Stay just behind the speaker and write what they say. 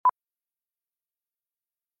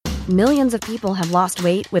Millions of people have lost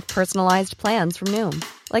weight with personalized plans from Noom.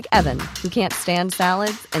 Like Evan, who can't stand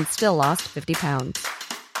salads and still lost 50 pounds.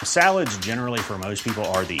 Salads generally for most people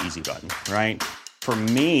are the easy button, right? For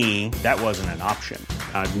me, that wasn't an option.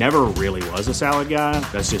 I never really was a salad guy.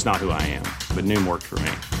 That's just not who I am. But Noom worked for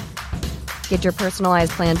me. Get your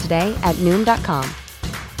personalized plan today at Noom.com.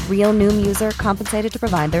 Real Noom user compensated to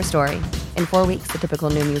provide their story. In 4 weeks, the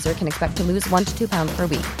typical Noom user can expect to lose 1 to 2 pounds per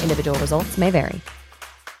week. Individual results may vary.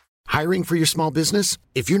 Hiring for your small business?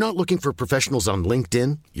 If you're not looking for professionals on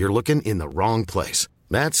LinkedIn, you're looking in the wrong place.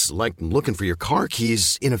 That's like looking for your car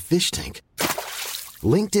keys in a fish tank.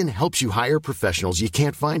 LinkedIn helps you hire professionals you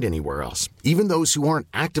can't find anywhere else, even those who aren't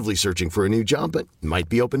actively searching for a new job but might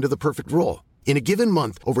be open to the perfect role. In a given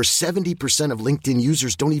month, over 70% of LinkedIn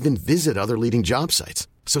users don't even visit other leading job sites.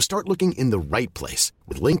 So start looking in the right place.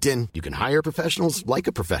 With LinkedIn, you can hire professionals like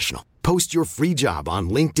a professional. Post your free job on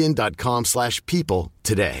linkedin.com/people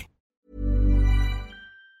today.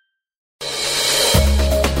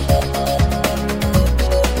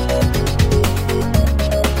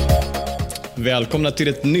 Välkomna till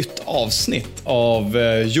ett nytt avsnitt av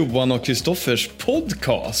Johan och Kristoffers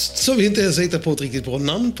podcast. Som vi inte ens hittar på ett riktigt bra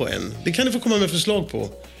namn på än. Det kan ni få komma med förslag på.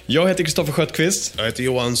 Jag heter Kristoffer Skötqvist. Jag heter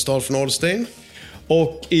Johan Stahl från Ahlstein.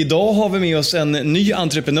 Och idag har vi med oss en ny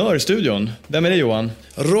entreprenör i studion. Vem är det, Johan?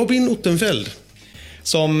 Robin Ottenfeld.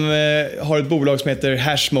 Som har ett bolag som heter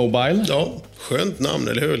Hash Mobile. Ja, skönt namn,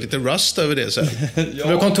 eller hur? Lite rust över det sen. Ja. Vi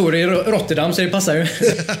har kontor i Rotterdam, så det passar ju.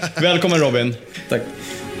 Välkommen, Robin. Tack.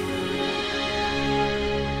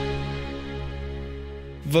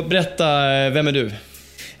 Berätta, vem är du?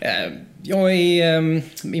 Jag är,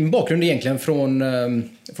 min bakgrund är egentligen från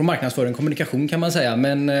marknadsföring och kommunikation, kan man säga.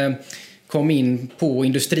 Men kom in på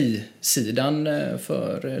industrisidan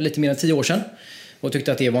för lite mer än 10 år sedan. Och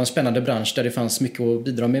tyckte att det var en spännande bransch där det fanns mycket att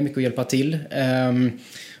bidra med, mycket att hjälpa till.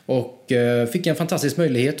 Och fick en fantastisk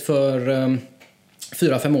möjlighet för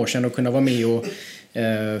 4-5 år sedan att kunna vara med och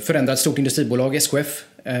förändra ett stort industribolag, SKF,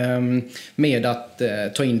 med att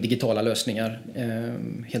ta in digitala lösningar,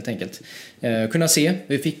 helt enkelt. Kunna se,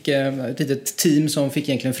 vi fick ett litet team som fick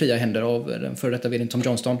egentligen fria händer av den före detta vd:n Tom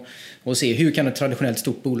Johnston, och se hur kan ett traditionellt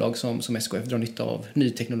stort bolag som SKF dra nytta av ny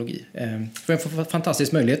teknologi. För en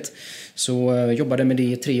fantastisk möjlighet. Så jobbade med det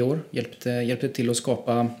i 3 år, hjälpte till att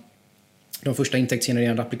skapa de första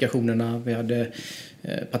intäktsgenererande applikationerna. Vi hade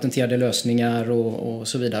patenterade lösningar och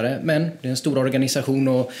så vidare. Men det är en stor organisation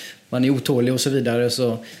och man är otålig och så vidare.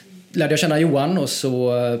 Så lärde jag känna Johan och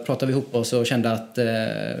så pratade vi ihop oss och kände att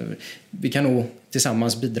vi kan nog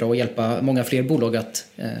tillsammans bidra och hjälpa många fler bolag att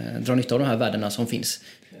dra nytta av de här värdena som finns.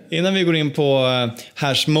 Innan vi går in på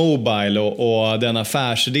Hash Mobile och den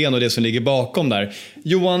affärsidén och det som ligger bakom där.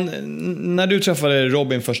 Johan, när du träffade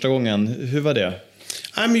Robin första gången, hur var det?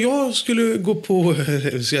 Nej, men jag skulle gå på,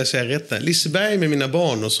 ska jag säga rätt, Liseberg med mina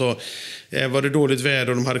barn, och så var det dåligt väder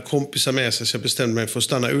och de hade kompisar med sig, så jag bestämde mig för att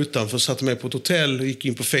stanna utanför, satte mig på ett hotell och gick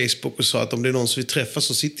in på Facebook och sa att om det är någon som vill träffa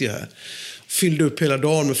så sitter jag här. Fyllde upp hela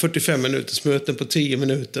dagen med 45 minuters möten på 10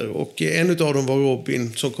 minuter, och en av dem var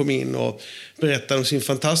Robin som kom in och berättade om sin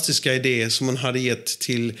fantastiska idé som han hade gett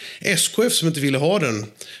till SKF som inte ville ha den.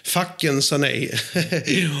 Facken sa nej.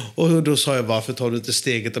 Och då sa jag, varför tar du inte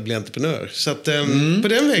steget att bli entreprenör? Så att på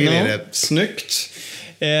den vägen är det. Snyggt.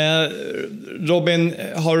 Robin,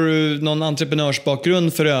 har du någon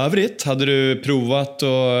entreprenörsbakgrund för övrigt? Hade du provat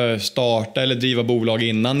att starta eller driva bolag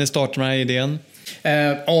innan ni startade den här idén?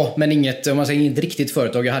 Ja, men inget riktigt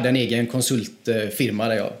företag. Jag hade en egen konsultfirma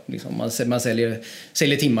där jag man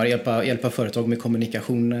säljer timmar, hjälpa företag med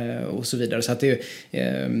kommunikation och så vidare. Så att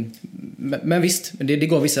men visst, det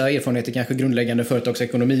gav vissa erfarenheter, kanske grundläggande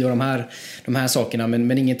företagsekonomi och de här sakerna,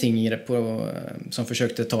 men ingenting som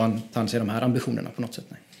försökte ta sig de här ambitionerna på något sätt.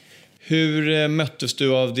 Nej. Hur möttes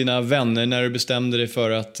du av dina vänner när du bestämde dig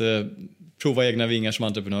för att prova egna vingar som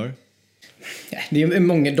entreprenör? Det är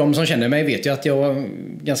många, de som känner mig vet ju att jag har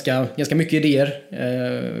ganska mycket idéer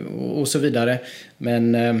och så vidare.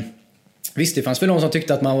 Men visst, det fanns väl någon som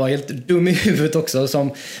tyckte att man var helt dum i huvudet också,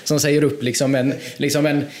 som säger upp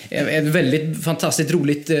ett väldigt fantastiskt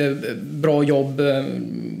roligt bra jobb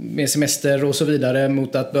med semester och så vidare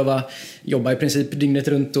mot att behöva jobba i princip dygnet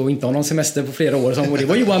runt och inte ha någon semester på flera år. Och det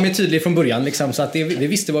var Johan med tydligt från början liksom, så att vi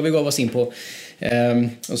visste vad vi gav oss in på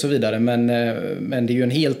och så vidare. Men det är ju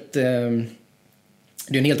en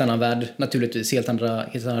helt annan värld naturligtvis, helt andra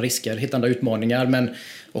risker, helt andra utmaningar, men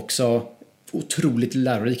också otroligt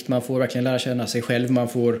lärorikt. Man får verkligen lära känna sig själv, man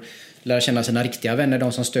får lära känna sina riktiga vänner,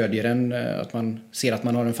 de som stödjer en, att man ser att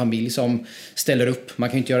man har en familj som ställer upp. Man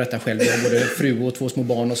kan ju inte göra detta själv, jag har både fru och 2 små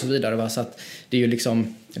barn och så vidare, va? Så att det är ju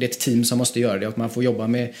liksom, det är ett team som måste göra det, och man får jobba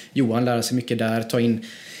med Johan, lära sig mycket där, ta in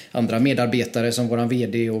andra medarbetare som våran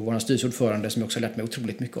vd och våran styrelseordförande som jag också lärt mig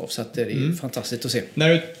otroligt mycket av. Så att det är fantastiskt att se. När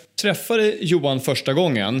du träffade Johan första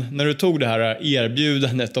gången, när du tog det här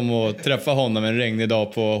erbjudandet om att träffa honom en regnig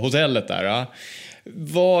dag på hotellet där,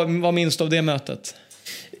 vad minns du av det mötet?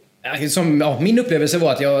 Min upplevelse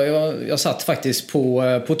var att jag satt faktiskt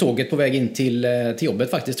på tåget på väg in till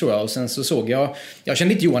jobbet faktiskt, tror jag. Och sen så såg jag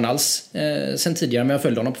kände inte Johan alls sen tidigare, men jag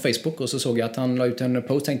följde honom på Facebook och så såg jag att han la ut en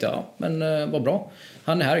post. Tänkte vad bra,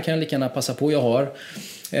 han är här, kan jag lika gärna passa på. Jag har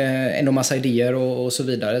ändå massa idéer och så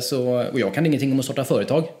vidare, och jag kan ingenting om att starta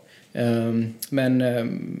företag. Men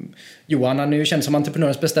Johan, han är ju känd som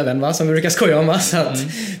entreprenörens bästa vän, va? Som vi brukar skoja om, va? Så att,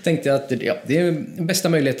 tänkte jag att det är den bästa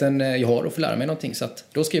möjligheten jag har att få lära mig någonting. Så att,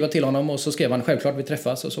 då skrev jag till honom och så skrev han självklart vi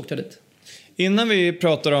träffas, och så åkte jag dit. Innan vi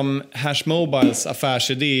pratar om Hash Mobiles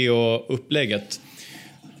affärsidé och upplägget,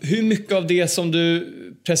 hur mycket av det som du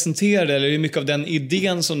presenterade, eller hur mycket av den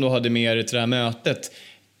idén som du hade med dig till det här mötet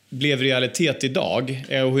blev realitet idag,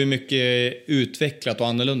 och hur mycket utvecklat och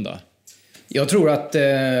annorlunda? Jag tror att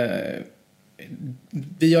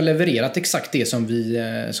vi har levererat exakt det som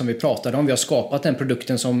vi pratade om. Vi har skapat den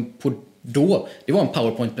produkten som det var en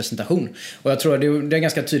PowerPoint-presentation. Och jag tror att det är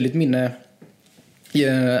ganska tydligt minne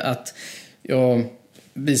att jag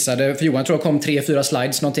visade, för Johan tror jag kom 3-4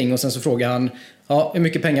 slides någonting, och sen så frågade han hur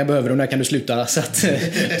mycket pengar behöver du och när kan du sluta? Så att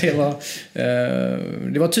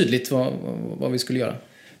det var tydligt vad vi skulle göra.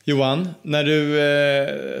 Johan, när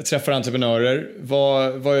du träffar entreprenörer,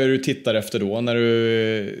 vad är det du tittar efter då? När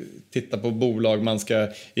du tittar på bolag man ska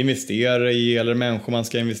investera i eller människor man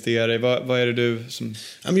ska investera i, vad är det du som...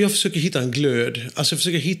 Jag försöker hitta en glöd. Alltså jag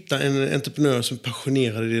försöker hitta en entreprenör som är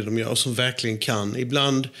passionerad i det de gör och som verkligen kan.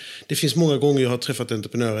 Ibland, det finns många gånger jag har träffat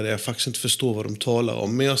entreprenörer där jag faktiskt inte förstår vad de talar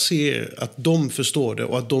om. Men jag ser att de förstår det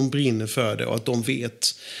och att de brinner för det och att de vet.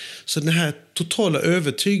 Så den här totala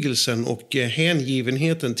övertygelsen och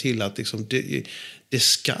hängivenheten till att liksom det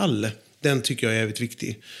skall, den tycker jag är jävligt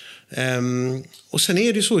viktig. Och sen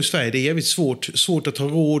är det ju så i Sverige, det är jävligt svårt att ha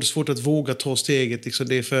råd, svårt att våga ta steget. Liksom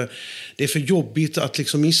det är för jobbigt att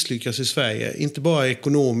liksom misslyckas i Sverige. Inte bara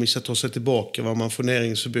ekonomiskt att ta sig tillbaka, vad man får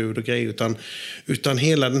näringsförbud och grejer, utan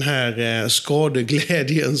hela den här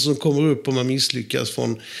skadeglädjen som kommer upp om man misslyckas.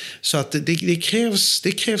 Så att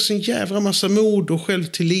det krävs en jävla massa mod och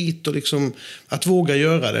självtillit och liksom att våga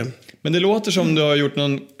göra det. Men det låter som du har gjort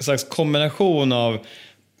någon slags kombination av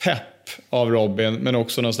pepp av Robin, men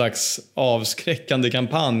också någon slags avskräckande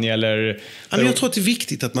kampanj eller... Jag tror att det är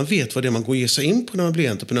viktigt att man vet vad det är man går ge sig in på när man blir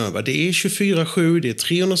entreprenör. Det är 24/7, det är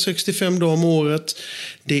 365 dagar om året.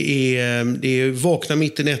 Det är vakna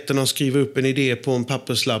mitt i nätten och skriva upp en idé på en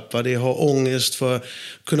papperslapp. Det är ha ångest för att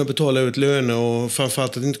kunna betala ut löner och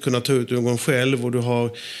framförallt att inte kunna ta ut någon själv. Och du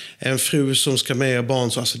har en fru som ska med och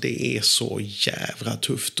barn. Alltså det är så jävla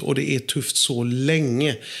tufft. Och det är tufft så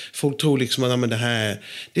länge. Folk tror liksom att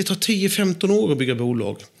det tar 10-15 år att bygga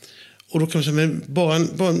bolag. Och då kan man säga, men bara,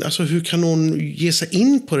 hur kan någon ge sig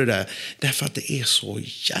in på det där? Därför att det är så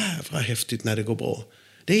jävla häftigt när det går bra.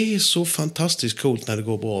 Det är så fantastiskt coolt när det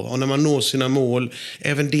går bra. Och när man når sina mål,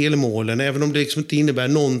 även delmålen, även om det liksom inte innebär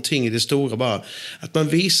någonting i det stora, bara att man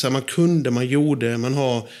visar, man kunde, man gjorde, man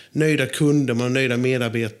har nöjda kunder, man har nöjda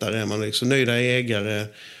medarbetare, man har liksom nöjda ägare.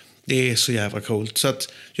 Det är så jävla coolt. Så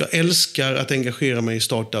att jag älskar att engagera mig i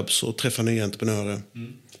startups och träffa nya entreprenörer.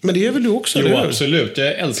 Mm. Men det är väl du också? Jo, absolut.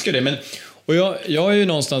 Jag älskar det. Och jag är ju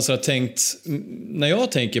någonstans tänkt, när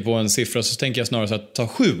jag tänker på en siffra så tänker jag snarare att ta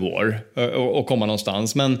 7 år och komma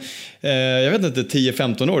någonstans. Men jag vet inte,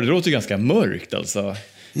 10-15 år, det låter ganska mörkt alltså.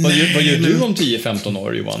 Vad gör du om 10-15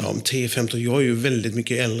 år, Johan? Ja, om 10-15, jag är ju väldigt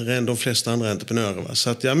mycket äldre än de flesta andra entreprenörer. Va? Så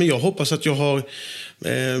att, men jag hoppas att jag har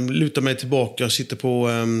lutat mig tillbaka och sitter på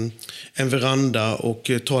en veranda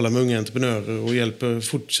och talar med unga entreprenörer och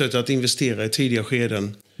fortsätter att investera i tidiga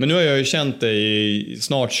skeden. Men nu har jag ju känt dig i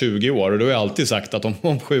snart 20 år och då har jag alltid sagt att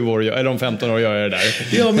om 7 år eller om 15 år gör jag det där.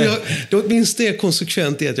 Ja, men då minst det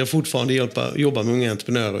konsekvent är att jag fortfarande jobbar med unga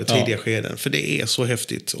entreprenörer i tidiga skeden. För det är så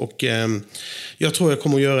häftigt. Och jag tror jag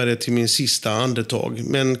kommer att göra det till min sista andetag.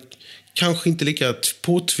 Men kanske inte lika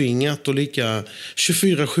påtvingat och lika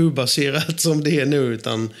 24/7-baserat som det är nu.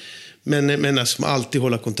 Men alltså, alltid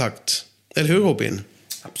hålla kontakt. Eller hur, Robin?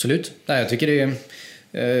 Absolut. Nej, jag tycker det är...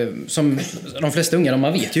 som de flesta unga,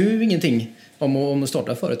 man vet ju ingenting om att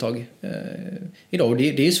starta företag idag.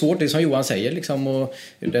 Det är svårt, det som Johan säger liksom, och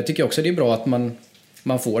det tycker jag också det är bra att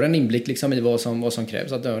man får en inblick liksom, i vad som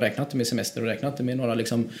krävs. Att jag räknar inte med semester och räknar inte med några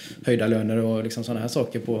liksom, höjda löner och liksom, sådana här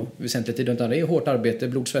saker på väsentlig tid, utan det är hårt arbete,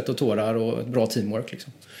 blod, svett och tårar och ett bra teamwork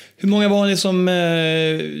liksom. Hur många var ni som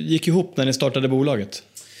gick ihop när ni startade bolaget?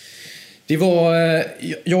 Det var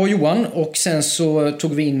jag och Johan och sen så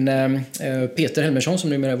tog vi in Peter Helmersson som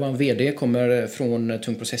numera var en vd, kommer från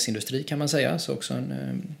tung processindustri kan man säga, så också en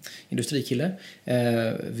industrikille.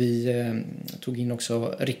 Vi tog in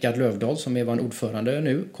också Rickard Lövdahl som är en ordförande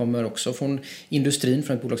nu, kommer också från industrin,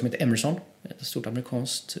 från ett bolag som heter Emerson, ett stort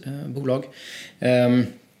amerikanskt bolag.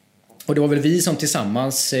 Och det var väl vi som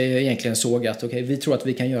tillsammans egentligen såg att okej, vi tror att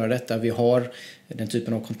vi kan göra detta. Vi har den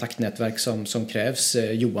typen av kontaktnätverk som krävs.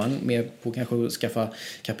 Johan med på kanske att skaffa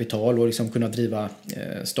kapital och liksom kunna driva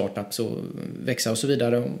startups och växa och så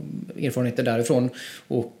vidare. Erfarenheter därifrån.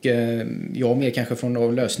 Och jag mer kanske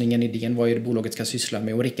från lösningen, idén, vad är det bolaget ska syssla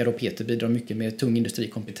med. Och Rickard och Peter bidrar mycket med tung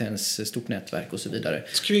industrikompetens, stort nätverk och så vidare.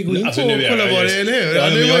 Ska vi gå in alltså, på och kolla vad det är, eller hur? Ja,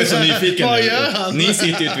 men jag är så nyfiken vad nu. gör han? Ni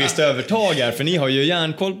sitter ju ett visst övertag här, för ni har ju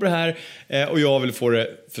järnkoll på det här och jag vill få det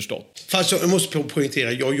förstått. Fast jag måste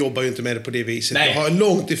poängtera, jag jobbar ju inte med det på det viset. Nej. Jag har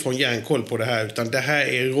långt ifrån järnkoll på det här, utan det här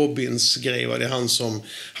är Robins grej. Det är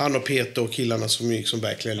han och Peter och killarna som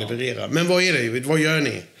verkligen levererar. Men vad är det? Vad gör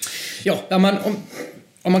ni? Ja,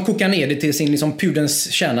 om man kokar ner det till sin liksom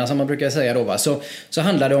pudelns kärna som man brukar säga då, va? Så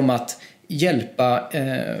handlar det om att hjälpa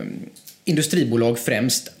industribolag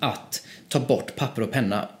främst att ta bort papper och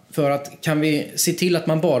penna. För att kan vi se till att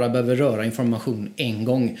man bara behöver röra information en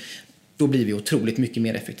gång, då blir vi otroligt mycket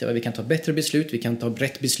mer effektiva. Vi kan ta bättre beslut, vi kan ta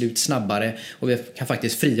rätt beslut snabbare och vi kan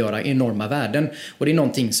faktiskt frigöra enorma värden. Och det är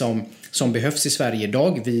någonting som behövs i Sverige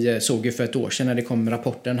idag. Vi såg ju för ett år sedan när det kom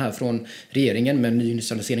rapporten här från regeringen med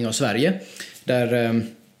nyindustrialisering av Sverige.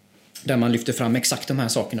 Där man lyfter fram exakt de här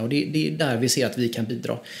sakerna och det är där vi ser att vi kan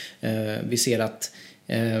bidra. Vi ser att...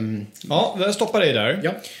 Ja, jag stoppar dig där.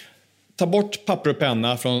 Ja. Ta bort papper och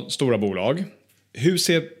penna från stora bolag. Hur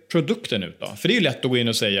ser produkten ut då? För det är ju lätt att gå in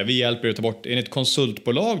och säga, vi hjälper er att ta bort, är ni ett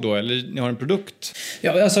konsultbolag då? Eller ni har en produkt?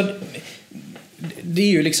 Ja, alltså, det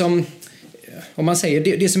är ju liksom, om man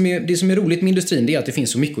säger, det som är roligt med industrin, det är att det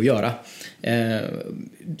finns så mycket att göra.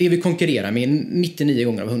 Det vi konkurrerar med 99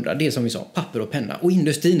 gånger av 100, det är som vi sa, papper och penna. Och i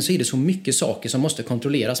industrin så är det så mycket saker som måste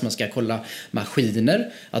kontrolleras. Man ska kolla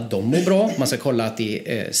maskiner, att de mår bra. Man ska kolla att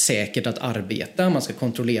det är säkert att arbeta. Man ska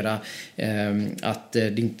kontrollera att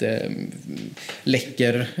det inte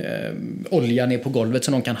läcker olja ner på golvet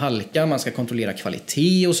så någon kan halka. Man ska kontrollera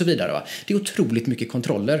kvalitet och så vidare. Va? Det är otroligt mycket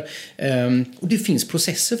kontroller. Och det finns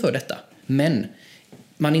processer för detta. Men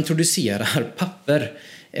man introducerar papper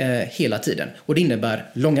hela tiden. Och det innebär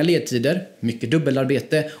långa ledtider, mycket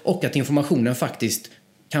dubbelarbete och att informationen faktiskt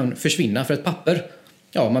kan försvinna för ett papper.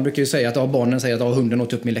 Ja, man brukar ju säga att barnen säger att hunden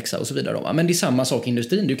åt upp min läxa och så vidare. Men det är samma sak i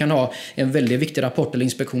industrin. Du kan ha en väldigt viktig rapport eller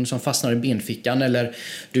inspektion som fastnar i benfickan, eller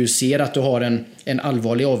du ser att du har en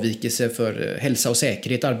allvarlig avvikelse för hälsa och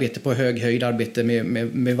säkerhet, arbete på hög höjd, arbete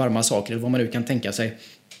med varma saker eller vad man nu kan tänka sig.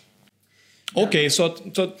 Okej, så att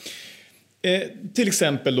till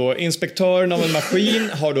exempel då, inspektören av en maskin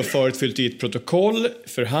har då förut fyllt i ett protokoll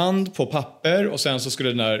för hand på papper och sen så skulle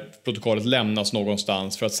det där protokollet lämnas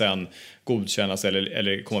någonstans för att sen godkännas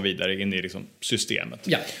eller komma vidare in i liksom systemet.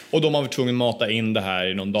 Ja. Och då har man varit tvungen att mata in det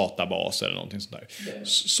här i någon databas eller någonting sånt där.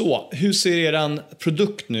 Så, hur ser eran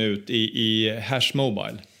produkt nu ut i Hash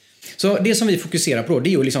Mobile? Så det som vi fokuserar på då,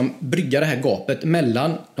 det är att liksom brygga det här gapet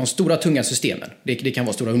mellan de stora tunga systemen. Det kan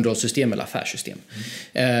vara stora underhållssystem eller affärssystem.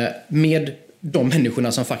 Med de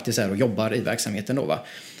människorna som faktiskt är och jobbar i verksamheten då, va?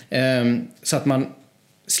 Så att man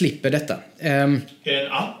slipper detta. Är det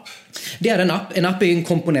en app? Det är en app. En app är en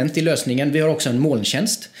komponent i lösningen. Vi har också en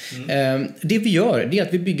molntjänst. Det vi gör, det är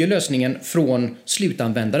att vi bygger lösningen från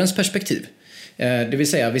slutanvändarens perspektiv. Det vill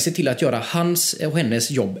säga vi ser till att göra hans och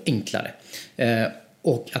hennes jobb enklare.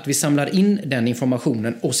 Och att vi samlar in den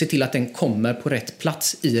informationen och ser till att den kommer på rätt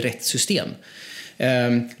plats i rätt system.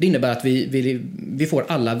 Det innebär att vi får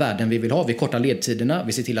alla värden vi vill ha. Vi kortar ledtiderna,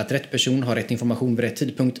 vi ser till att rätt person har rätt information vid rätt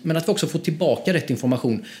tidpunkt. Men att vi också får tillbaka rätt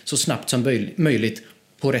information så snabbt som möjligt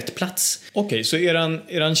på rätt plats. Okej, så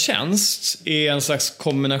eran tjänst är en slags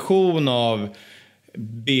kombination av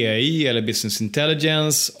BI eller Business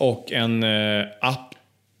Intelligence och en app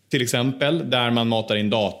till exempel, där man matar in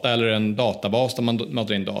data eller en databas där man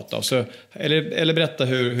matar in data. Och så, eller berätta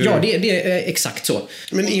hur... Ja, det är exakt så.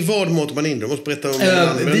 Men i vad matar man in? Du måste berätta om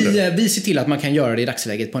vi ser till att man kan göra det i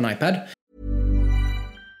dagsläget på en iPad.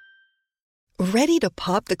 Ready to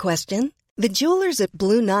pop the question? The jewelers at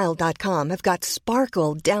BlueNile.com have got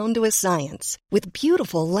sparkle down to a science with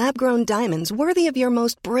beautiful lab-grown diamonds worthy of your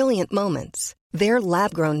most brilliant moments. Their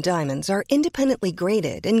lab-grown diamonds are independently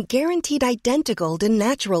graded and guaranteed identical to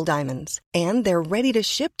natural diamonds. And they're ready to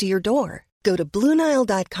ship to your door. Go to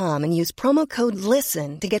BlueNile.com and use promo code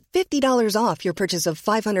LISTEN to get $50 off your purchase of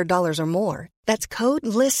 $500 or more. That's code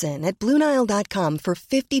LISTEN at BlueNile.com for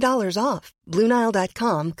 $50 off.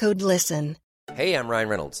 BlueNile.com, code LISTEN. Hey, I'm Ryan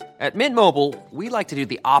Reynolds. At Mint Mobile, we like to do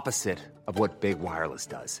the opposite of what Big Wireless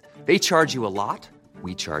does. They charge you a lot,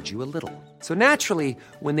 we charge you a little. So naturally,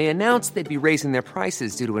 when they announced they'd be raising their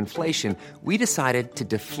prices due to inflation, we decided to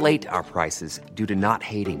deflate our prices due to not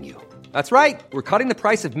hating you. That's right. We're cutting the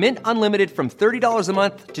price of Mint Unlimited from $30 a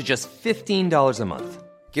month to just $15 a month.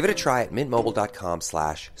 Give it a try at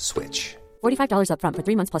mintmobile.com/switch. $45 up front for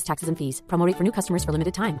 3 months plus taxes and fees. Promo rate for new customers for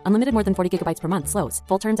limited time. Unlimited more than 40 gigabytes per month. Slows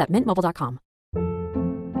full terms at mintmobile.com.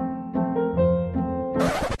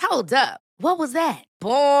 Hold up. What was that?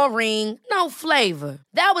 Boring. No flavor.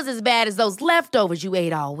 That was as bad as those leftovers you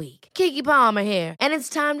ate all week. Keke Palmer here, and it's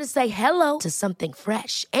time to say hello to something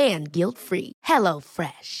fresh and guilt-free. Hello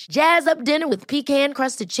Fresh. Jazz up dinner with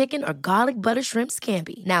pecan-crusted chicken or garlic butter shrimp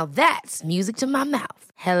scampi. Now that's music to my mouth.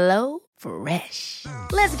 Hello Fresh.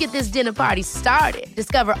 Let's get this dinner party started.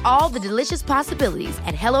 Discover all the delicious possibilities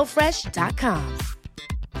at hellofresh.com.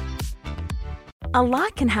 A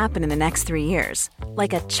lot can happen in the next 3 years.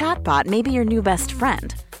 Like a chatbot may be your new best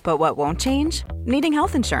friend. But what won't change? Needing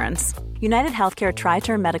health insurance. United Healthcare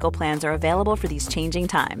Tri-Term Medical Plans are available for these changing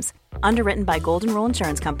times. Underwritten by Golden Rule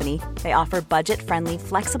Insurance Company, they offer budget-friendly,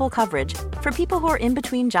 flexible coverage for people who are in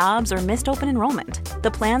between jobs or missed open enrollment.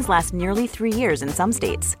 The plans last nearly 3 years in some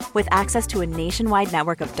states, with access to a nationwide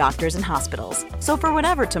network of doctors and hospitals. So for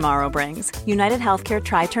whatever tomorrow brings, United Healthcare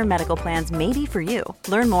Tri-Term Medical Plans may be for you.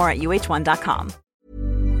 Learn more at uh1.com.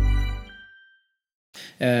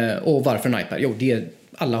 Och varför en iPad? Jo,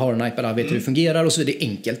 alla har en iPad, alla vet hur det fungerar och så är det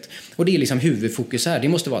enkelt. Och det är liksom huvudfokus här. Det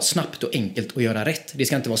måste vara snabbt och enkelt att göra rätt. Det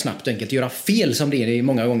ska inte vara snabbt och enkelt att göra fel som det är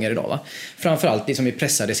många gånger idag. Va? Framförallt det som är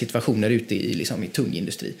pressade situationer ute i tung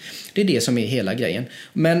industri. Det är det som är hela grejen.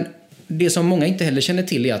 Men det som många inte heller känner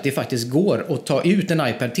till är att det faktiskt går att ta ut en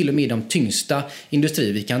iPad till och med de tyngsta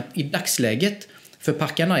industrier. Vi kan i dagsläget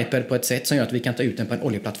förpacka en iPad på ett sätt som gör att vi kan ta ut den på en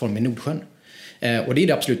oljeplattform i Nordsjön. Och det är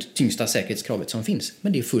det absolut tyngsta säkerhetskravet som finns.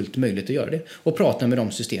 Men det är fullt möjligt att göra det. Och prata med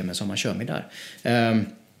de systemen som man kör med där.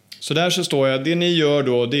 Så där så står jag. Det ni gör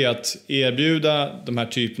då, det är att erbjuda de här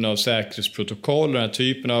typen av säkerhetsprotokoll. Den här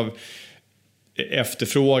typen av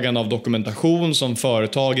efterfrågan av dokumentation som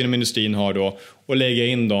företag inom industrin har då. Och lägga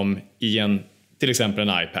in dem i till exempel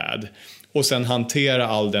en iPad. Och sen hantera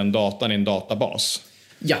all den datan i en databas.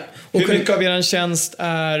 Ja. Och hur mycket av er tjänst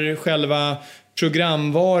är själva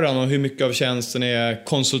programvaran och hur mycket av tjänsten är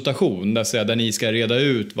konsultation, där ni ska reda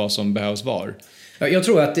ut vad som behövs var? Jag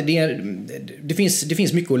tror att det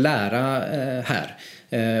finns mycket att lära här.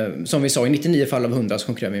 Som vi sa, i 99 fall av 100 så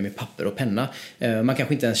konkurrerar vi med papper och penna. Man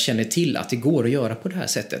kanske inte ens känner till att det går att göra på det här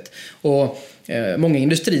sättet. Och många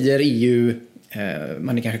industrier är ju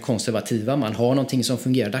man är kanske konservativa, man har någonting som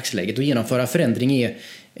fungerar i dagsläget och genomföra förändring är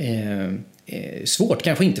svårt,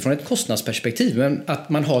 kanske inte från ett kostnadsperspektiv, men att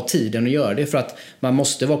man har tiden att göra det för att man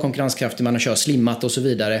måste vara konkurrenskraftig, man har kört slimmat och så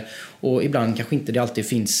vidare och ibland kanske inte det alltid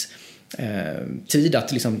finns tid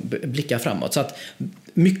att liksom blicka framåt. Så att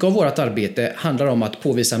mycket av vårt arbete handlar om att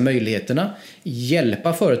påvisa möjligheterna,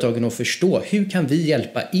 hjälpa företagen att förstå hur kan vi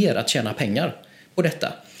hjälpa er att tjäna pengar på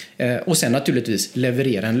detta. Och sen naturligtvis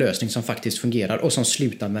leverera en lösning som faktiskt fungerar och som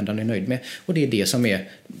slutanvändaren är nöjd med. Och det är det som är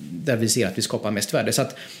där vi ser att vi skapar mest värde. Så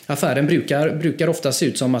att affären brukar ofta se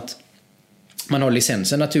ut som att man har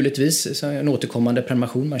licensen naturligtvis, så en återkommande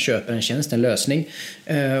prenumeration, man köper en tjänst, en lösning.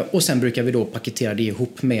 Och sen brukar vi då paketera det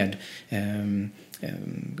ihop med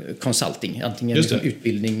consulting, antingen liksom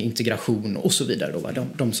utbildning, integration och så vidare. Då,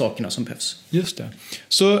 de sakerna som behövs. Just det.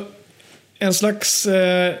 Så en slags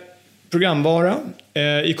programvara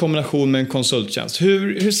i kombination med en konsulttjänst.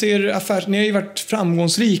 Hur ser ni har ju varit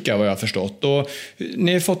framgångsrika vad jag har förstått och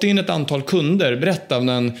ni har fått in ett antal kunder. Berätta om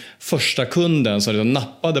den första kunden som liksom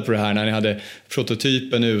nappade på det här när ni hade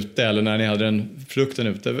prototypen ute eller när ni hade den produkten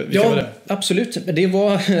ute. Vilka var det? Absolut. Det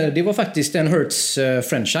var faktiskt en Hertz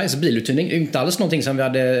franchise, biluthyrning. Inte alls någonting som vi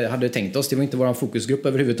hade tänkt oss. Det var inte vår fokusgrupp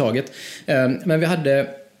överhuvudtaget. Men vi hade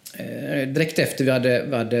direkt efter vi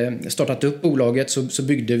hade startat upp bolaget så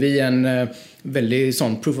byggde vi en väldigt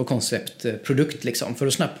sån proof of concept produkt liksom, för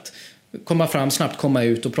att snabbt komma fram, snabbt komma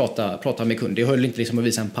ut och prata med kunder. Det höll inte liksom att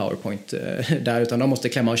visa en PowerPoint där, utan de måste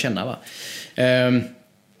klämma och känna. Va?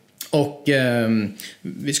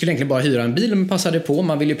 Vi skulle egentligen bara hyra en bil, men passade på.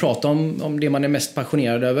 Man vill ju prata om det man är mest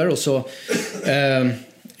passionerad över och så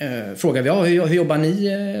frågar vi, hur jobbar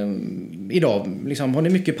ni idag, liksom, har ni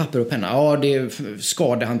mycket papper och penna? Ja,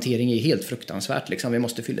 skadehantering är helt fruktansvärt. Liksom. Vi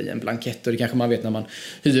måste fylla i en blankett, och det kanske man vet när man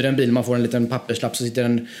hyr en bil. Man får en liten papperslapp, så sitter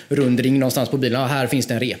en rund ring någonstans på bilen. Ja, här finns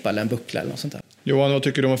det en repa eller en buckla eller något sånt där. Johan, vad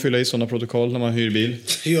tycker du om att fylla i sådana protokoll när man hyr bil?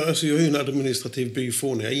 Jag är ju en administrativ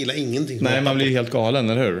byfåne. Jag gillar ingenting. Nej, man blir helt galen,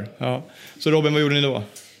 eller hur? Ja. Så Robin, vad gjorde ni då?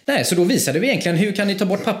 Nej, så då visade vi egentligen hur kan ni ta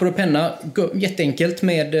bort papper och penna jätteenkelt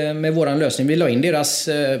med våran lösning. Vi la in deras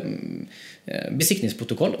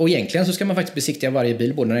besiktningsprotokoll, och egentligen så ska man faktiskt besiktiga varje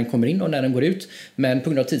bil både när den kommer in och när den går ut, men på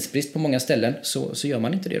grund av tidsbrist på många ställen så gör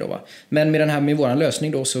man inte det då, va? Men med våran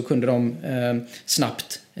lösning då så kunde de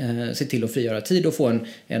snabbt se till att frigöra tid och få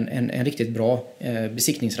en riktigt bra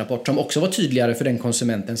besiktningsrapport som också var tydligare för den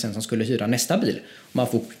konsumenten sen som skulle hyra nästa bil. Man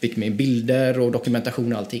fick med bilder och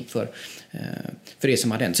dokumentation och allting för det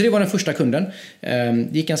som hade hänt. Så det var den första kunden. Det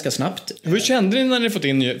gick ganska snabbt. Hur kände ni när ni fått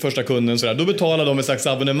in första kunden sådär? Då betalade de ett slags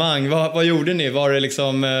abonnemang. Vad gjorde ni? Var det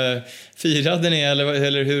liksom firade ni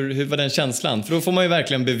eller hur var den känslan? För då får man ju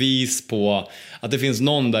verkligen bevis på att det finns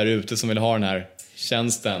någon där ute som vill ha den här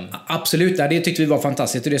tjänsten. Absolut, det tyckte vi var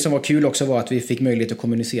fantastiskt, och det som var kul också var att vi fick möjlighet att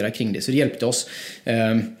kommunicera kring det, så det hjälpte oss.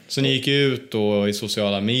 Så ni gick ut då i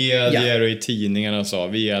sociala medier och i tidningarna och sa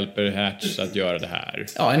vi hjälper Hatch att göra det här?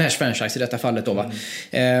 Ja, en Hatch franchise i detta fallet då, va?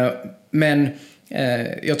 Men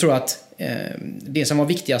jag tror att det som var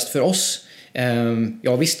viktigast för oss,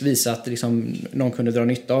 jag visst visa att liksom någon kunde dra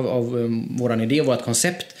nytta av våran idé och vårt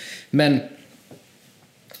koncept, men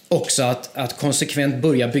också att konsekvent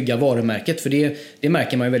börja bygga varumärket, för det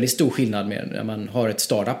märker man ju väldigt stor skillnad med när man har ett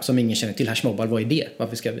startup som ingen känner till. Hatch Mobile, vad är det?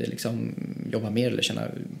 Varför ska vi liksom jobba mer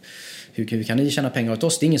eller hur kan ni tjäna pengar åt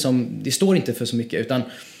oss? Det står inte för så mycket, utan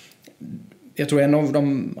jag tror en av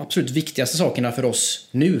de absolut viktigaste sakerna för oss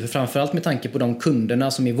nu, framförallt med tanke på de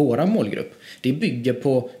kunderna som är våra målgrupp, det bygger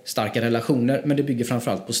på starka relationer, men det bygger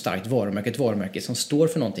framförallt på starkt varumärke, ett varumärke som står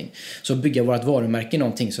för någonting. Så bygga vårt varumärke är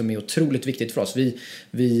någonting som är otroligt viktigt för oss. Vi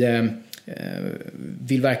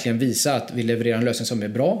vill verkligen visa att vi levererar en lösning som är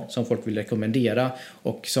bra, som folk vill rekommendera,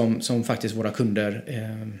 och som faktiskt våra kunder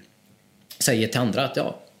säger till andra att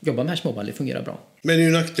jobba med Hatch Mobile, det fungerar bra. Men det är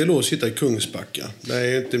ju nackdel då att sitta i Kungsbacka. Det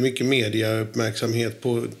är inte mycket mediauppmärksamhet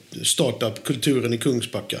på startup-kulturen i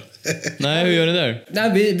Kungsbacka. Nej, hur gör ni där?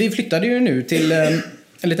 Nej, vi flyttade ju nu till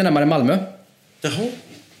lite närmare Malmö. Jaha.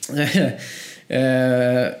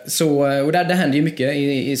 Och där händer ju mycket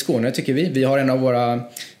i Skåne, tycker vi. Vi har en av våra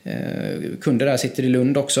kunder där, sitter i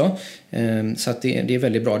Lund också. Så att det är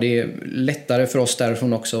väldigt bra. Det är lättare för oss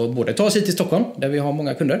därifrån också både ta oss hit till Stockholm, där vi har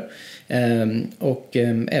många kunder, och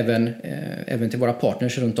även till våra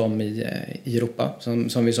partners runt om i Europa.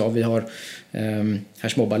 Som vi sa, vi har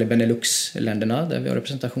Hatch Mobile i Benelux-länderna där vi har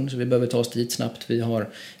representation, så vi behöver ta oss dit snabbt. Vi har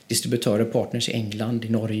distributörer, partners i England, i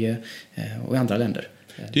Norge och i andra länder.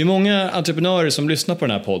 Det är många entreprenörer som lyssnar på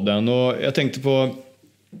den här podden, och jag tänkte på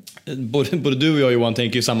både du och jag, Johan,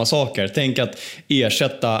 tänker ju samma saker. Tänk att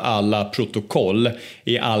ersätta alla protokoll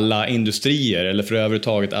i alla industrier eller för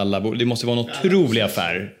överhuvudtaget alla. Det måste vara en otrolig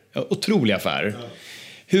affär. Otrolig affär. Ja.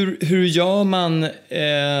 Hur gör man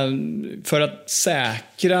för att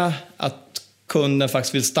säkra att kunden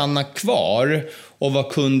faktiskt vill stanna kvar och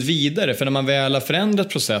vara kund vidare? För när man väl har förändrat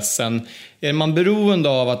processen, är man beroende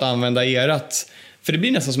av att använda för det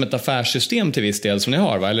blir nästan som ett affärssystem till viss del som ni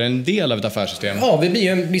har, va? Eller en del av ett affärssystem? Ja, vi blir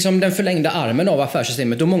ju liksom den förlängda armen av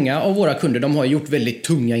affärssystemet. Och många av våra kunder, de har gjort väldigt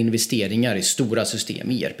tunga investeringar i stora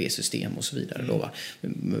system, ERP-system och så vidare. Då, va?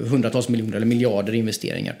 Hundratals miljoner eller miljarder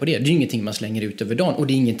investeringar på det. Det är ju ingenting man slänger ut över dagen, och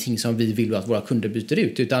det är ingenting som vi vill att våra kunder byter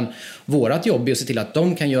ut. Utan vårat jobb är att se till att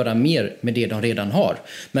de kan göra mer med det de redan har.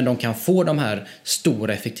 Men de kan få de här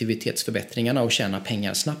stora effektivitetsförbättringarna och tjäna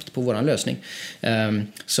pengar snabbt på våran lösning.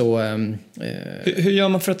 Hur gör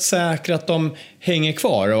man för att säkra att de hänger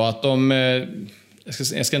kvar och att de,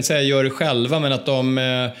 jag ska inte säga gör det själva, men att de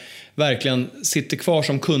verkligen sitter kvar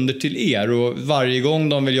som kunder till er, och varje gång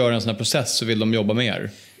de vill göra en sån här process så vill de jobba med er?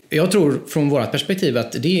 Jag tror från vårt perspektiv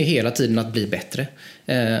att det är hela tiden att bli bättre.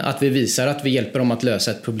 Att vi visar att vi hjälper dem att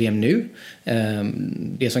lösa ett problem nu.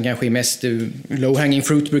 Det som kanske är mest low hanging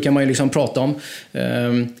fruit brukar man ju liksom prata om.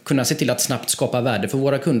 Kunna se till att snabbt skapa värde för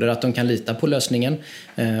våra kunder, att de kan lita på lösningen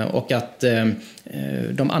och att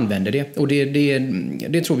de använder det. Och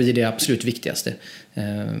det tror vi är det absolut viktigaste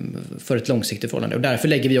för ett långsiktigt förhållande. Och därför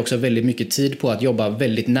lägger vi också väldigt mycket tid på att jobba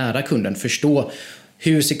väldigt nära kunden, förstå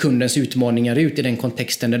hur ser kundens utmaningar ut i den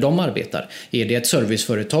kontexten där de arbetar. Är det ett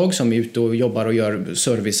serviceföretag som är ute och jobbar och gör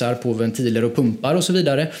servicer på ventiler och pumpar och så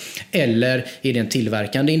vidare? Eller är det en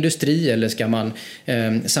tillverkande industri? Eller ska man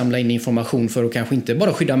samla in information för att kanske inte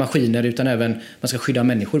bara skydda maskiner, utan även man ska skydda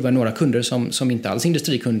människor? Vi har några kunder som inte alls är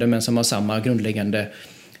industrikunder, men som har samma grundläggande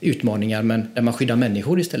utmaningar, men där man skyddar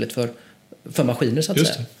människor istället för för maskiner så att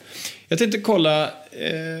säga. Jag tänkte kolla,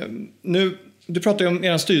 nu, du pratar ju om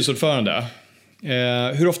er styrelseordförande.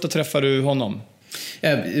 Hur ofta träffar du honom?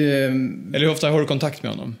 Eller hur ofta har du kontakt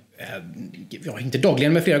med honom? Ja, inte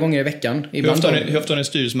dagligen, men flera gånger i veckan. Hur ofta har ni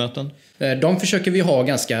styrelsemöten? De försöker vi ha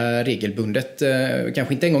ganska regelbundet.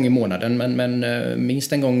 Kanske inte en gång i månaden, men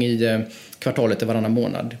minst en gång i kvartalet eller varannan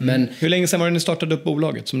månad. Men hur länge sedan var det ni startade upp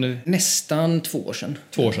bolaget? Nästan 2 år sedan.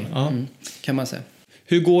 2 år sedan, ja. Kan man säga.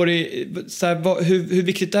 Hur går det, hur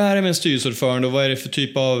viktigt är det med en styrelseordförande och vad är det för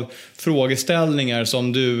typ av frågeställningar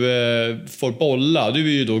som du får bolla? Du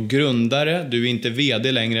är ju då grundare, du är inte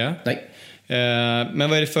vd längre. Nej. Men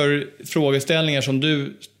vad är det för frågeställningar som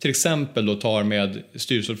du till exempel då tar med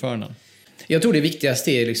styrelseordföranden? Jag tror det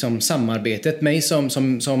viktigaste är liksom samarbetet. Mig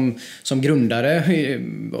som grundare,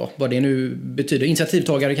 vad det nu betyder,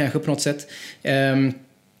 initiativtagare kanske på något sätt.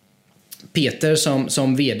 Peter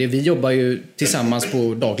som vd, vi jobbar ju tillsammans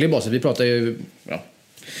på daglig basis. Vi pratar ju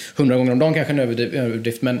 100 gånger om dagen, kanske en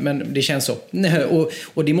överdrift, men det känns så.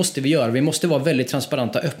 Och det måste vi göra. Vi måste vara väldigt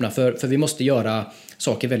transparenta och öppna för vi måste göra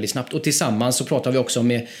saker väldigt snabbt. Och tillsammans så pratar vi också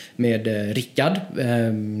med Rickard,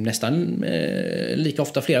 nästan lika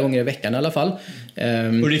ofta, flera gånger i veckan i alla fall.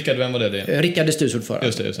 Och Rickard, vem var det? Rickard är styrelseordförande.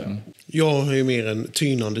 Just det. Jag har ju mer en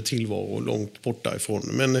tynande tillvaro långt borta ifrån.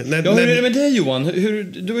 Men hur är det med dig, Johan?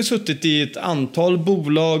 Du har suttit i ett antal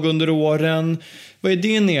bolag under åren. Vad är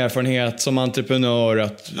din erfarenhet som entreprenör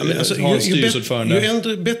att ha en styrelseordförande?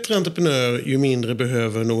 Ju bättre entreprenör, ju mindre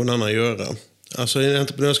behöver någon annan göra. Alltså en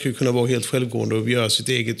entreprenör ska ju kunna vara helt självgående och göra sitt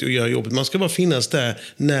eget och göra jobbet. Man ska bara finnas där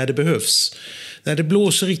när det behövs. När det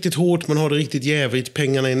blåser riktigt hårt, man har det riktigt jävligt,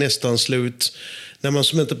 pengarna är nästan slut. När man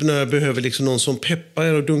som entreprenör behöver liksom någon som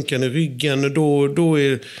peppar och dunkar i ryggen, då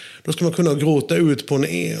ska man kunna gråta ut på en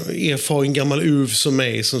erfaren gammal uv som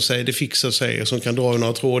mig som säger det fixar sig och som kan dra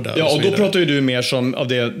några trådar. Ja, och då pratar ju du mer som av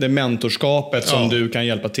det mentorskapet som du kan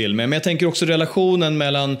hjälpa till med. Men jag tänker också relationen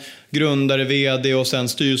mellan grundare, vd och sen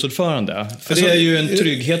styrelseordförande. För det är ju en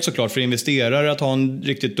trygghet såklart för investerare att ha en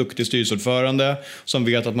riktigt duktig styrelseordförande som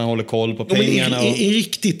vet att man håller koll på pengarna. I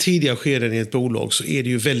riktigt tidiga skeden i ett bolag så är det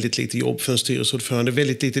ju väldigt lite jobb för en styrelseordförande.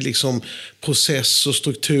 Väldigt lite liksom process och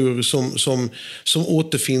struktur som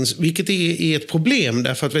återfinns. Vilket är ett problem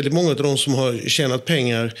därför att väldigt många av de som har tjänat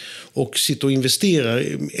pengar och sitter och investerar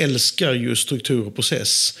älskar ju struktur och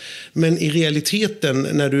process. Men i realiteten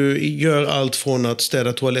när du gör allt från att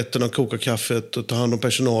städa toaletten och koka kaffet och ta hand om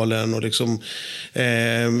personalen och liksom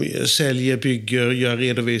säljer, bygger, gör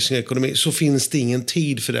redovisning och ekonomi så finns det ingen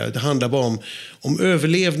tid för det. Det handlar bara om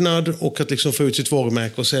överlevnad och att liksom få ut sitt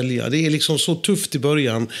varumärke och sälja. Det är liksom så tufft i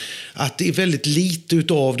början att det är väldigt lite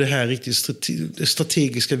utav det här riktigt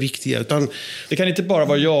strategiska viktiga. Utan det kan inte bara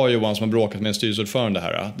vara jag och Johan som har bråkat med en styrelseordförande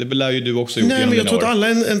här. Det lär ju du också gjort. Nej, men jag tror att alla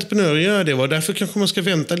entreprenörer gör det. Därför kanske man ska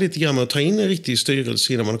vänta lite grann och ta in en riktig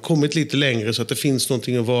styrelse innan man har kommit lite längre så att det finns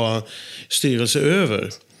någonting att vara styrelse över.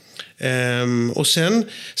 Och sen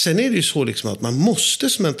är det ju så liksom att man måste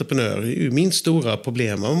som entreprenör, det är ju min stora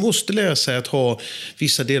problem, man måste lära sig att ha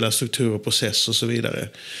vissa delar struktur och process och så vidare.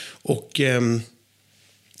 Och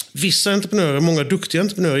vissa entreprenörer, många duktiga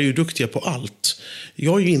entreprenörer är ju duktiga på allt.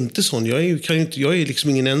 Jag är ju inte sån, jag är liksom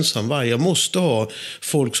ingen ensamvarg. Jag måste ha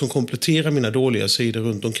folk som kompletterar mina dåliga sidor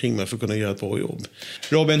runt omkring mig för att kunna göra ett bra jobb.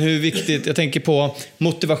 Robin, hur viktigt, jag tänker på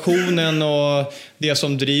motivationen och det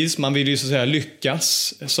som drivs. Man vill ju så att säga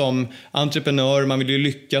lyckas som entreprenör, man vill ju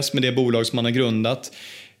lyckas med det bolag som man har grundat.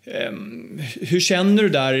 Hur känner du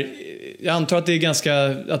där? Jag antar att det är ganska,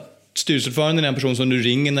 att styrelseordföranden är en person som du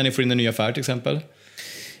ringer när ni får in en ny affär till exempel.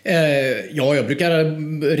 Ja, jag brukar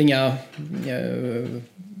ringa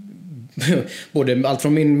både allt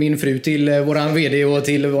från min fru till våran vd och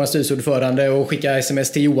till vår styrelseordförande och skicka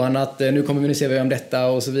sms till Johan att nu kommer vi se vad vi gör om detta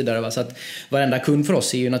och så vidare. Så att varenda kund för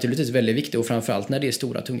oss är ju naturligtvis väldigt viktig och framförallt när det är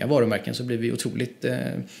stora, tunga varumärken så blir vi otroligt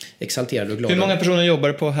exalterade och glada. Hur många personer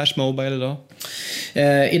jobbar på Hash Mobile idag?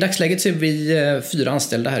 I dagsläget så är vi 4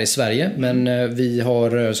 anställda här i Sverige, men vi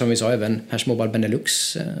har som vi sa även Hash Mobile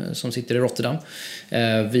Benelux som sitter i Rotterdam.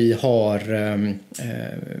 Vi har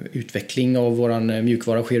utveckling av våran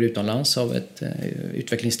mjukvara sker utomlands av ett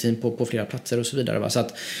utvecklingsteam på flera platser och så vidare. Så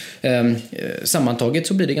att sammantaget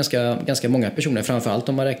så blir det ganska många personer, framförallt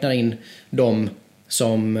om man räknar in de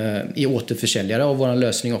som är återförsäljare av våran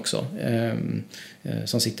lösning också.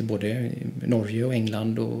 Som sitter både i Norge och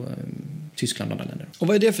England och Tyskland och andra länder. Och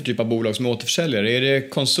vad är det för typ av bolag som är återförsäljare? Är det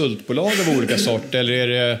konsultbolag av olika sort eller är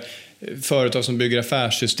det företag som bygger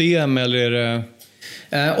affärssystem eller är det...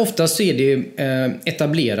 Oftast är det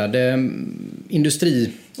etablerade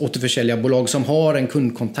industriåterförsäljarbolag som har en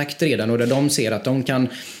kundkontakt redan och där de ser att de kan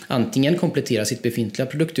antingen komplettera sitt befintliga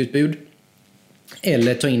produktutbud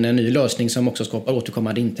Eller ta in en ny lösning som också skapar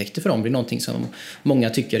återkommande intäkter för dem. Det är någonting som många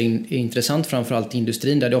tycker är intressant, framförallt i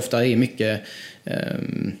industrin där det ofta är mycket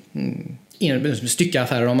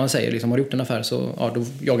styckaffärer om man säger. Liksom, har du gjort en affär så då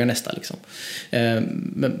jagar nästa. Liksom.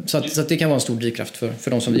 Så att det kan vara en stor drivkraft för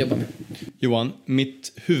de som vi jobbar med. Johan,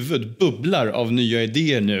 mitt huvud bubblar av nya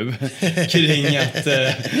idéer nu kring att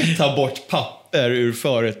ta bort papper ur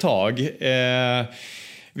företag.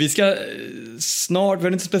 Vi ska snart, vi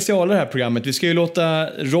har inte specialer i det här programmet, vi ska ju låta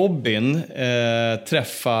Robin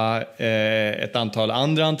träffa ett antal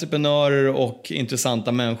andra entreprenörer och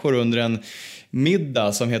intressanta människor under en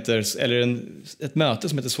middag som heter, eller ett möte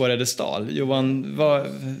som heter Så är det stal. Johan, vad...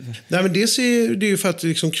 Nej, men det är ju för att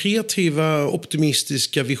liksom kreativa,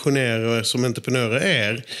 optimistiska visionärer som entreprenörer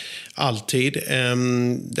är alltid.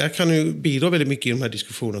 Där kan ju bidra väldigt mycket i de här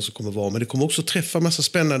diskussionerna som kommer vara. Men det kommer också träffa massa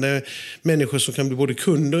spännande människor som kan bli både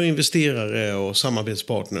kunder, investerare och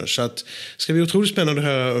samarbetspartners. Så att det ska bli otroligt spännande att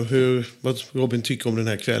höra vad Robin tycker om den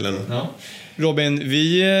här kvällen. Ja. Robin,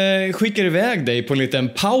 vi skickar iväg dig på en liten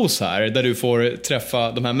paus här där du får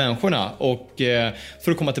träffa de här människorna och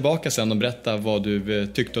för att komma tillbaka sen och berätta vad du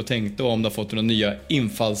tyckte och tänkte och om du har fått några nya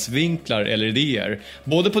infallsvinklar eller idéer.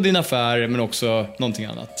 Både på din affär men också någonting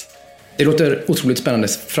annat. Det låter otroligt spännande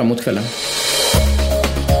framåt kvällen.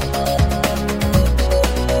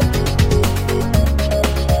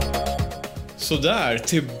 Sådär,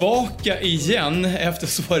 tillbaka igen efter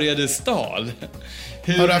Så är det stal.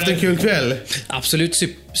 Har du haft en kul kväll? Absolut,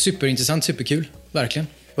 superintressant, superkul, verkligen.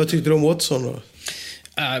 Vad tyckte du om Watson då?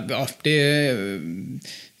 Ja, det är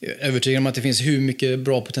övertygad om att det finns hur mycket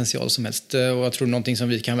bra potential som helst. Och jag tror någonting som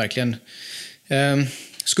vi kan verkligen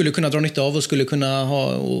skulle kunna dra nytta av och skulle kunna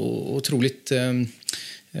ha otroligt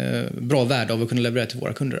bra värde av att kunna leverera till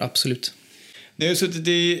våra kunder, absolut. Ni har suttit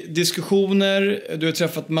i diskussioner, du har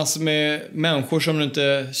träffat massor med människor som du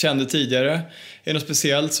inte kände tidigare. Är det något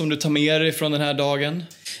speciellt som du tar med dig från den här dagen?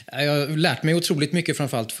 Jag har lärt mig otroligt mycket,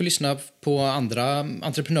 framförallt för att lyssna på andra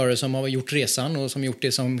entreprenörer som har gjort resan och som gjort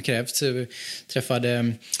det som krävts. Jag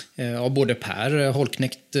träffade både Per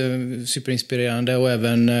Holknekt, superinspirerande, och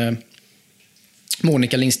även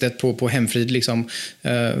Monica Lindstedt på Hemfrid, liksom,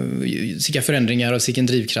 vilka förändringar och vilken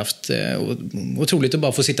drivkraft. Otroligt att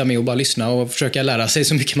bara få sitta med och bara lyssna och försöka lära sig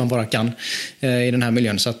så mycket man bara kan i den här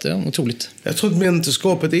miljön. Så att, otroligt. Jag tror att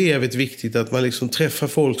mentorskapet är jävligt viktigt, att man liksom träffar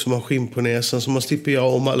folk som har skinn på näsan, så man slipper göra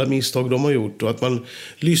om alla misstag de har gjort, och att man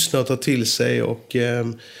lyssnar och tar till sig. Och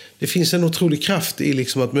det finns en otrolig kraft i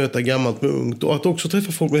liksom att möta gammalt med ungt, och att också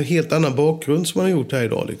träffa folk med en helt annan bakgrund som man har gjort här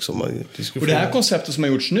idag. Liksom. Och det här konceptet som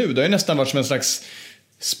har gjorts nu, det har ju nästan varit som en slags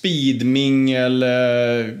speedmingel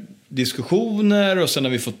diskussioner, och sen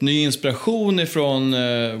har vi fått ny inspiration ifrån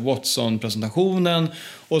Watson-presentationen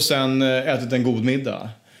och sen ätit en god middag.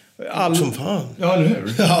 Som fan. Ja, eller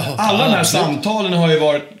hur? Ja, alla de här samtalen har ju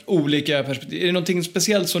varit olika perspektiv. Är det någonting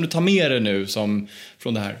speciellt som du tar med dig nu som,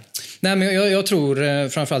 från det här? Nej, men jag tror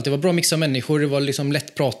framförallt det var bra mix av människor. Det var liksom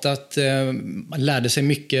lättpratat. Man lärde sig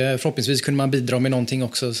mycket. Förhoppningsvis kunde man bidra med någonting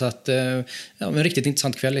också. Så att, en riktigt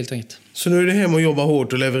intressant kväll helt enkelt. Så nu är det hem och jobba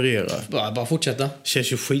hårt och leverera? Bara fortsätta.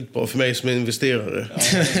 Känns ju skitbra för mig som investerare. Ja.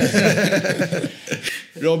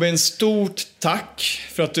 Robin, stort tack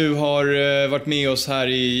för att du har varit med oss här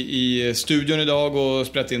i studion idag och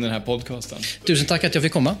spelat in den här podcasten. Tusen tack att jag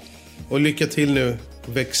fick komma. Och lycka till nu.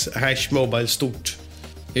 Väx Hash Mobile stort.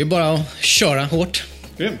 Det är bara att köra hårt.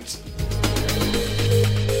 Grymt.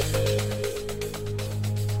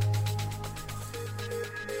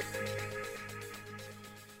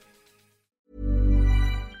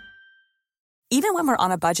 Even when we're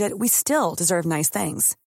on a budget, we still deserve nice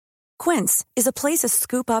things. Quince is a place to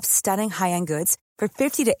scoop up stunning high-end goods for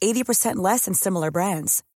 50 to 80% less than similar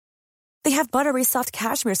brands. They have buttery soft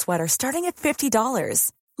cashmere sweaters starting at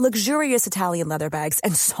 $50, luxurious Italian leather bags,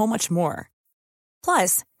 and so much more.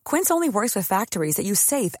 Plus, Quince only works with factories that use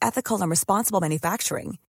safe, ethical, and responsible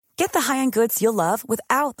manufacturing. Get the high-end goods you'll love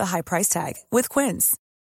without the high price tag with Quince.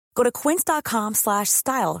 Go to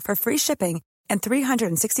quince.com/style for free shipping and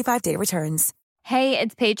 365-day returns. Hey,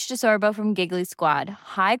 it's Paige DeSorbo from Giggly Squad.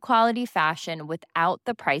 High quality fashion without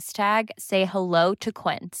the price tag. Say hello to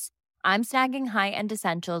Quince. I'm snagging high-end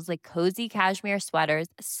essentials like cozy cashmere sweaters,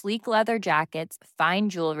 sleek leather jackets, fine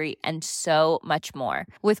jewelry, and so much more.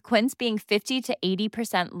 With Quince being 50 to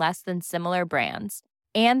 80% less than similar brands.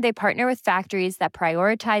 And they partner with factories that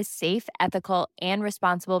prioritize safe, ethical, and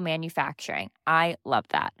responsible manufacturing. I love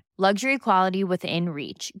that. Luxury quality within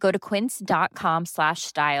reach. Go to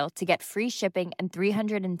quince.com/style to get free shipping and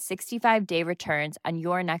 365-day returns on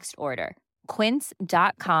your next order.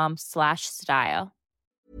 Quince.com/style.